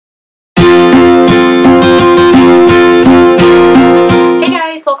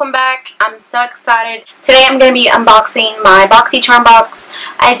so excited. Today I'm going to be unboxing my Boxycharm box.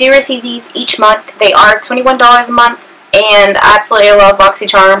 I do receive these each month. They are $21 a month, and I absolutely love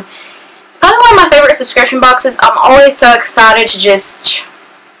Boxycharm. It's probably one of my favorite subscription boxes. I'm always so excited to just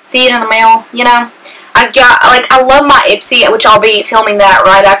see it in the mail, you know. I love my IPSY, which I'll be filming that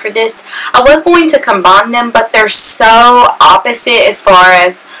right after this. I was going to combine them, but they're so opposite as far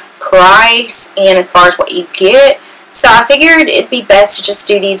as price and as far as what you get. So I figured it'd be best to just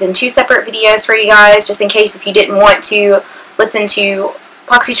do these in two separate videos for you guys, just in case if you didn't want to listen to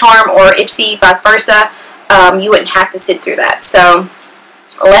Boxycharm or IPSY, vice versa, you wouldn't have to sit through that. So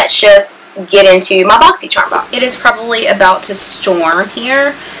let's just get into my Boxycharm box. It is probably about to storm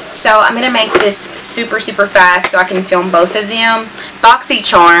here, so I'm going to make this super fast so I can film both of them.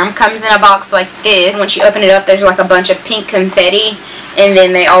 Boxycharm comes in a box like this. Once you open it up, there's like a bunch of pink confetti, and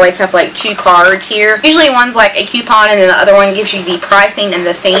then they always have like two cards here. Usually one's like a coupon, and then the other one gives you the pricing and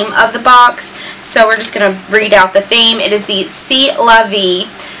the theme of the box. So we're just going to read out the theme. It is the C'est la Vie.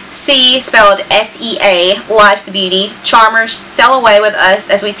 C, spelled S-E-A, Life's Beauty. Charmers, sail away with us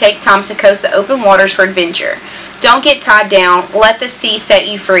as we take time to coast the open waters for adventure. Don't get tied down. Let the sea set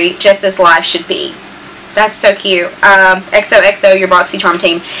you free, just as life should be. That's so cute. XOXO, your Boxycharm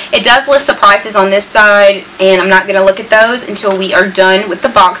team. It does list the prices on this side, and I'm not going to look at those until we are done with the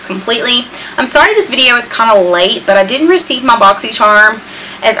box completely. I'm sorry this video is kind of late, but I didn't receive my Boxycharm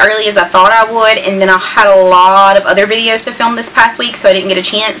as early as I thought I would, and then I had a lot of other videos to film this past week, so I didn't get a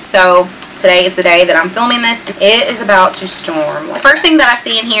chance. So today is the day that I'm filming this, and it is about to storm. The first thing that I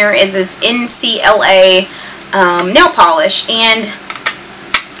see in here is this NCLA nail polish, and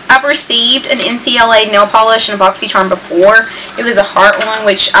I've received an NCLA nail polish in a Boxycharm before. It was a heart one,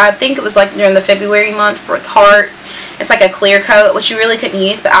 which I think it was like during the February month with hearts. It's like a clear coat, which you really couldn't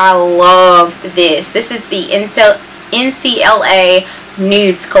use, but I love this. This is the NCLA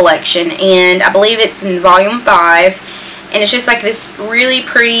Nudes collection, and I believe it's in volume 5, and it's just like this really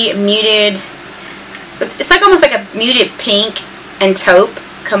pretty muted, it's like almost like a muted pink and taupe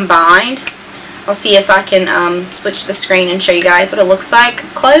combined. I'll see if I can switch the screen and show you guys what it looks like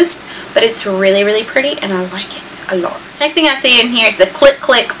close, but it's really pretty, and I like it a lot. Next thing I see in here is the Click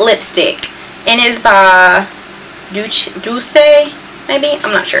Click lipstick, and is by Dulce, maybe?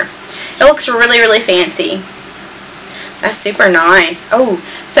 I'm not sure. It looks really fancy. That's super nice. Oh,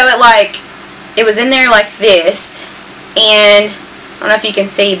 so it was in there like this, and I don't know if you can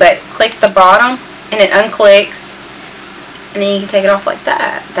see, but click the bottom and it unclicks, and then you can take it off like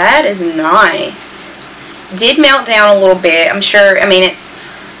that. That is nice. Did melt down a little bit. I'm sure, I mean, it's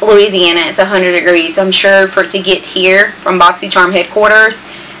Louisiana, it's 100 degrees. I'm sure for it to get here from Boxycharm headquarters,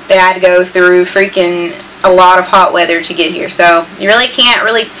 they had to go through freaking a lot of hot weather to get here. So you really can't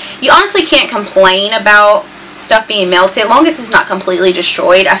you honestly can't complain about stuff being melted, as long as it's not completely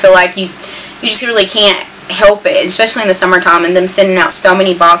destroyed. I feel like you just really can't help it, especially in the summertime, and them sending out so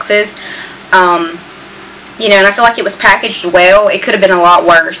many boxes. You know, and I feel like it was packaged well. It could have been a lot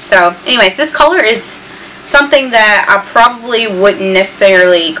worse. So anyways, this color is something that I probably wouldn't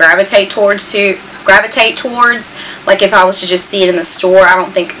necessarily gravitate towards. Like if I was to just see it in the store, I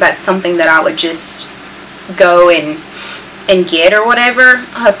don't think that's something that I would just go and get or whatever.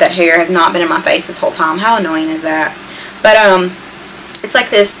 I hope that hair has not been in my face this whole time. How annoying is that? But it's like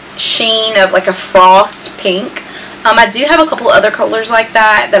this sheen of like a frost pink. I do have a couple other colors like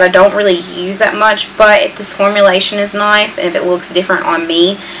that I don't really use that much, but if this formulation is nice and if it looks different on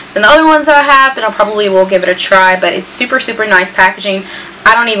me than the other ones that I have, then I probably will give it a try. But it's super nice packaging.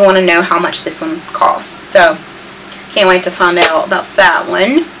 I don't even want to know how much this one costs, so can't wait to find out about that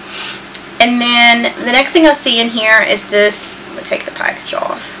one. And then the next thing I see in here is this, let me take the package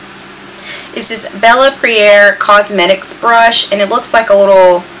off, is this Bella Priere Cosmetics brush, and it looks like a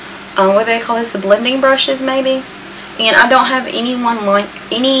little, what do they call this, the blending brushes maybe? And I don't have any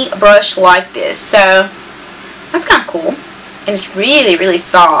brush like this, so that's kind of cool, and it's really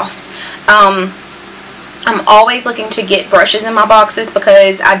soft. I'm always looking to get brushes in my boxes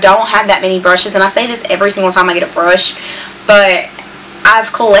because I don't have that many brushes, and I say this every single time I get a brush, but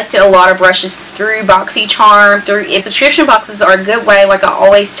I've collected a lot of brushes through Boxycharm. Subscription boxes are a good way, like I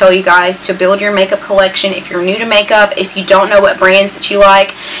always tell you guys, to build your makeup collection. If you're new to makeup, if you don't know what brands that you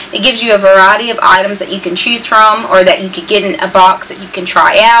like, it gives you a variety of items that you can choose from, or that you could get in a box that you can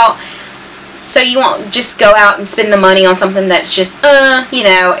try out. So you won't just go out and spend the money on something that's just, you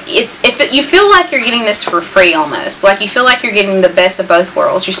know, you feel like you're getting this for free almost. Like you feel like you're getting the best of both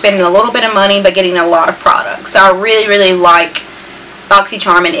worlds. You're spending a little bit of money but getting a lot of products. So I really like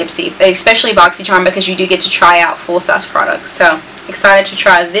Boxycharm and IPSY, especially Boxycharm, because you do get to try out full-size products. So Excited to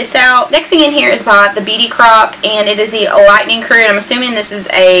try this out. Next thing in here is by the Beauty Crop, and it is the Lightning Crew, and I'm assuming this is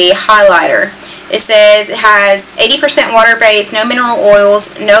a highlighter. It says it has 80% water-based, no mineral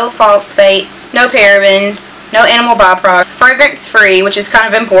oils, no phosphates, no parabens, no animal byproduct, fragrance-free, which is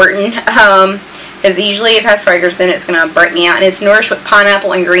kind of important, because usually if it has fragrance in it, it's going to break me out, and it's nourished with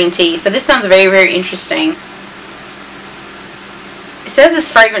pineapple and green tea. So this sounds very, very interesting. It says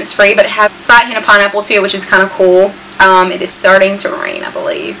it's fragrance-free, but it has a slight hint of pineapple to it, which is kind of cool. It is starting to rain, I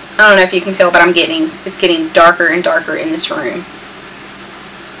believe. I don't know if you can tell, but it's getting darker and darker in this room.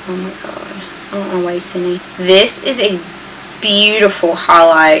 Oh my god. I don't want to waste any. This is a beautiful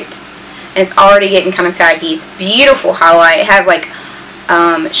highlight. And it's already getting kind of taggy. Beautiful highlight. It has like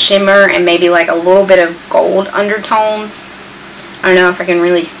shimmer and maybe like a little bit of gold undertones. I don't know if I can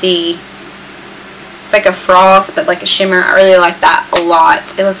really see. It's like a frost, but like a shimmer. I really like that a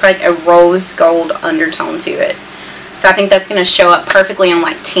lot. It looks like a rose gold undertone to it. So I think that's going to show up perfectly on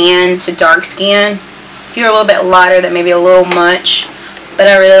like tan to dark skin. If you're a little bit lighter, that may be a little much. But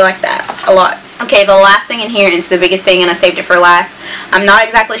I really like that a lot. Okay, the last thing in here, and it's the biggest thing, and I saved it for last. I'm not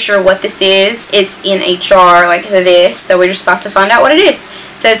exactly sure what this is. It's in a jar like this, so we're just about to find out what it is.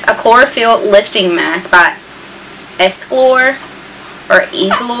 It says a chlorophyll lifting mask by Esclor or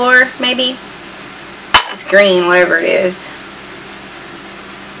Eslor, maybe. It's green, whatever it is.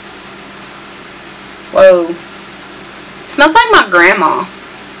 Whoa. It smells like my grandma.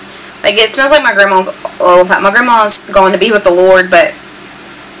 Like, it smells like my grandma's, oh, my grandma's gone to be with the Lord, but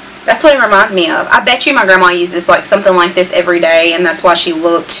that's what it reminds me of. I bet you my grandma uses like something like this every day, and that's why she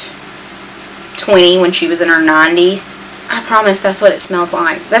looked 20 when she was in her 90s. I promise that's what it smells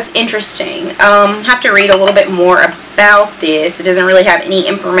like. That's interesting. Have to read a little bit more about this. It doesn't really have any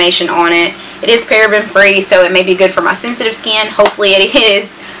information on it. It is paraben free, so it may be good for my sensitive skin. Hopefully it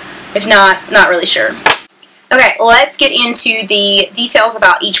is. If not, not really sure. Okay, let's get into the details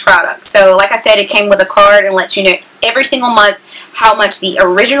about each product. So, like I said, it came with a card and lets you know every single month how much the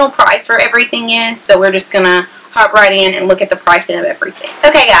original price for everything is. So we're just going to hop right in and look at the pricing of everything.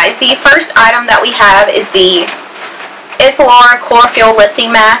 Okay, guys, the first item that we have is the Islar Chlorophyll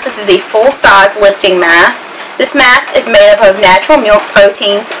Lifting Mask. This is the full-size lifting mask. This mask is made up of natural milk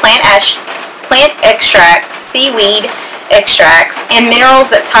proteins, plant extracts, seaweed extracts, and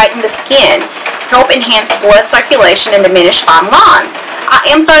minerals that tighten the skin, help enhance blood circulation, and diminish fine lines. I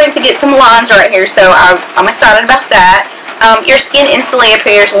am starting to get some lines right here, so I'm excited about that. Your skin instantly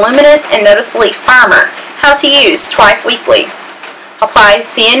appears luminous and noticeably firmer. How to use: twice weekly. Apply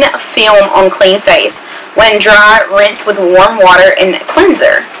thin film on clean face. When dry, rinse with warm water and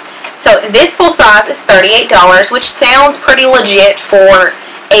cleanser. So this full size is $38, which sounds pretty legit for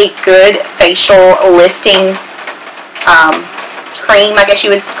a good facial lifting cream, I guess you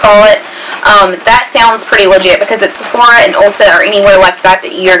would call it. That sounds pretty legit because at Sephora and Ulta or anywhere like that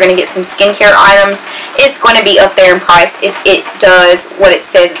you're going to get some skincare items. It's going to be up there in price if it does what it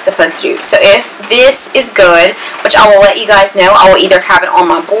says it's supposed to do. So if this is good, which I will let you guys know, I will either have it on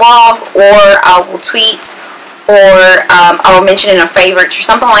my blog or I will tweet or I will mention in a favorites or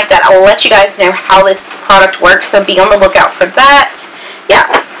something like that. I will let you guys know how this product works, so be on the lookout for that. Yeah,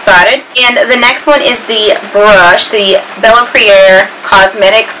 excited. And the next one is the brush, the Bella Priere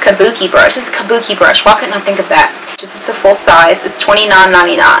Cosmetics Kabuki brush. This is a Kabuki brush. Why couldn't I think of that? This is the full size. It's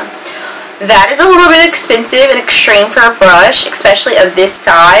 $29.99. That is a little bit expensive and extreme for a brush, especially of this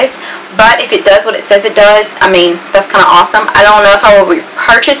size. But if it does what it says it does, I mean, that's kind of awesome. I don't know if I will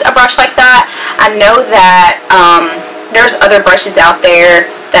repurchase a brush like that. I know that there's other brushes out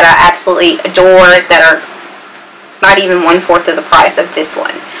there that I absolutely adore that are not even 1/4 of the price of this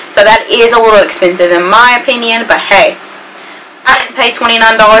one. So that is a little expensive in my opinion, but hey, I didn't pay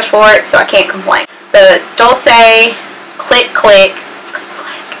 $29 for it, so I can't complain. The Dulce Click Click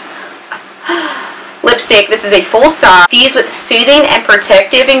lipstick. This is a full size, fused with soothing and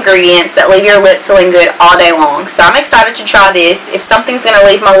protective ingredients that leave your lips feeling good all day long. So I'm excited to try this. If something's going to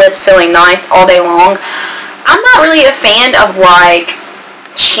leave my lips feeling nice all day long, I'm not really a fan of like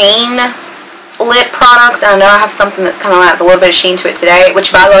sheen lip products. I know I have something that's kind of like a little bit of sheen to it today,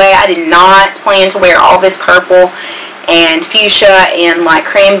 which by the way, I did not plan to wear all this purple and fuchsia and like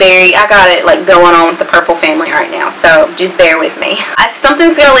cranberry. I got it like going on with the purple family right now, so just bear with me. If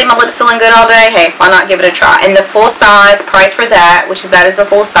something's gonna leave my lips feeling good all day, hey, why not give it a try? And the full size price for that, that is the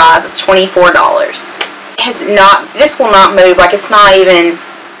full size, is $24. This will not move. Like, it's not even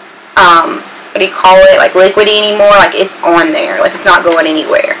what do you call it, like liquidy anymore. Like, it's on there, like it's not going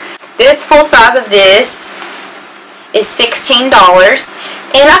anywhere. This full size of this is $16.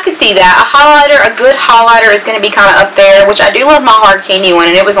 And I could see that. A good highlighter is going to be kind of up there, which I do love my hard candy one,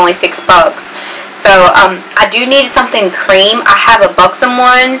 and it was only $6. So, I do need something cream. I have a Buxom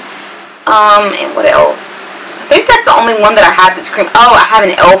one. And what else? I think that's the only one that I have that's cream. Oh, I have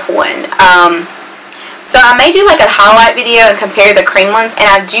an e.l.f. one. So I may do like a highlight video and compare the cream ones, and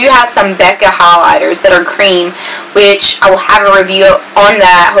I do have some Becca highlighters that are cream, which I will have a review on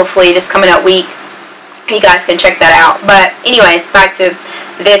that hopefully this coming up week. You guys can check that out. But anyways, back to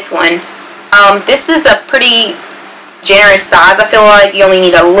this one. This is a pretty generous size. I feel like you only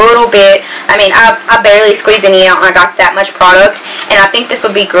need a little bit. I mean, I barely squeezed any out, and I got that much product, and I think this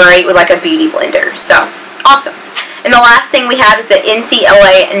would be great with like a beauty blender. So awesome. And the last thing we have is the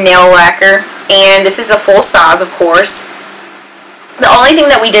NCLA nail lacquer, and this is the full size, of course. The only thing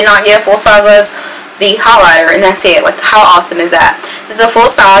that we did not get a full size was the highlighter, and that's it. Like, how awesome is that? This is a full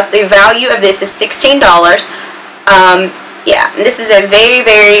size. The value of this is $16. Yeah, and this is a very,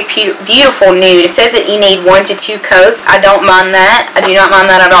 very beautiful nude. It says that you need 1 to 2 coats. I don't mind that. I do not mind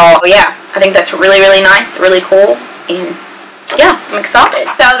that at all. But yeah, I think that's really, really nice, really cool, and yeah, I'm excited.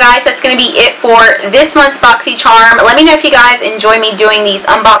 So guys, that's going to be it for this month's Boxycharm. Let me know if you guys enjoy me doing these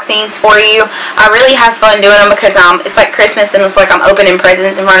unboxings for you. I really have fun doing them because it's like Christmas, and it's like I'm opening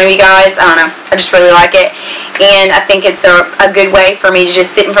presents in front of you guys. I don't know. I just really like it. And I think it's a good way for me to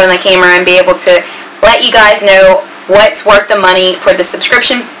just sit in front of the camera and be able to let you guys know what's worth the money for the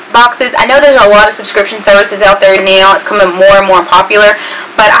subscription boxes. I know there's a lot of subscription services out there now. It's coming more and more popular,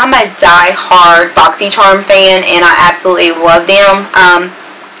 but I'm a die-hard Boxycharm fan, and I absolutely love them.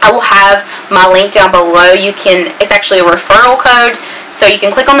 I will have my link down below. It's actually a referral code, so you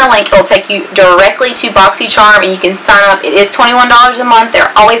can click on the link. It'll take you directly to Boxycharm, and you can sign up. It is $21 a month.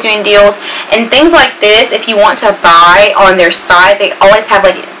 They're always doing deals, and things like this, if you want to buy on their site, they always have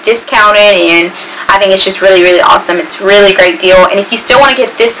like discounted, and I think it's just really, really awesome. It's a really great deal. And if you still want to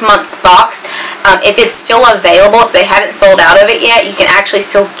get this month's box, if it's still available, if they haven't sold out of it yet, you can actually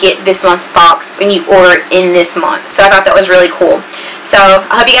still get this month's box when you order in this month. So I thought that was really cool. So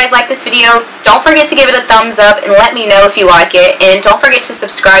I hope you guys like this video. Don't forget to give it a thumbs up and let me know if you like it. And don't forget to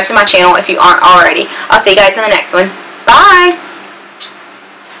subscribe to my channel if you aren't already. I'll see you guys in the next one. Bye!